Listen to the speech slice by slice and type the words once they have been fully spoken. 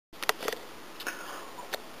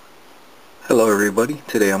Hello everybody,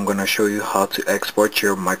 today I'm going to show you how to export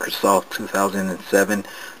your Microsoft 2007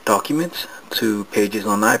 documents to Pages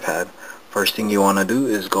on iPad. First thing you want to do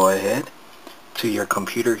is go ahead to your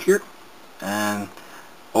computer here and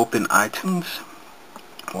open iTunes.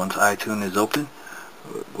 Once iTunes is open,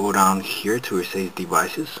 go down here to where it says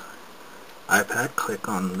Devices, iPad, click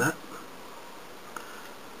on that.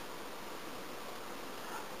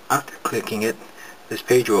 After clicking it, this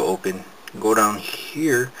page will open. Go down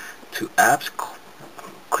here to Apps,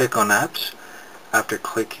 click on Apps. After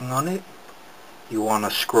clicking on it, you want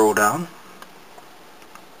to scroll down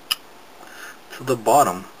to the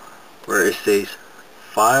bottom where it says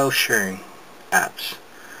File Sharing Apps.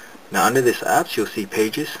 Now under this Apps, you'll see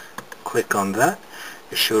Pages. Click on that.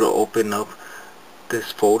 It should open up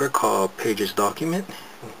this folder called Pages Document.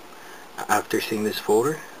 After seeing this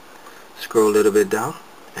folder, scroll a little bit down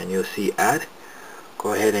and you'll see Add.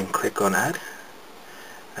 Go ahead and click on Add,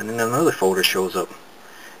 and then another folder shows up.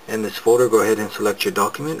 In this folder, go ahead and select your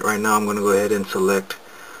document. Right now I'm going to go ahead and select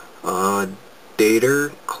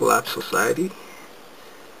Data Collapse Society.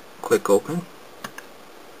 Click Open.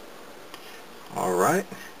 Alright,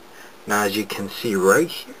 now as you can see right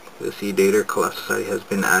here, you'll see Data Collapse Society has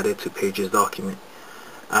been added to Pages document.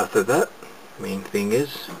 After that, main thing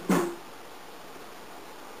is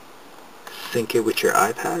sync it with your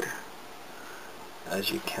iPad. As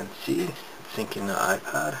you can see, syncing the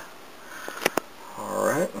iPad.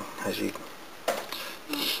 Alright,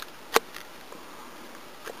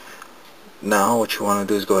 now what you want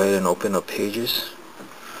to do is go ahead and open up Pages.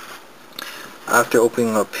 After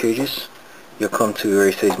opening up Pages, you'll come to where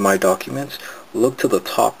it says My Documents. Look to the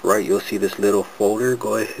top right, you'll see this little folder.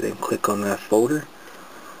 Go ahead and click on that folder.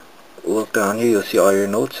 Look down here, you'll see all your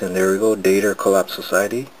notes, and there we go, Data Collapse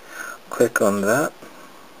Society. Click on that.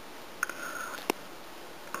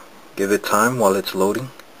 Give it time while it's loading,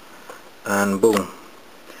 and boom,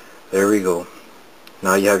 there we go.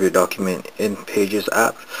 Now you have your document in Pages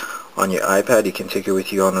app on your iPad. You can take it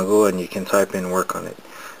with you on the go and you can type and work on it.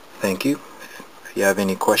 Thank you. If you have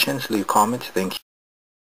any questions, leave comments. Thank you.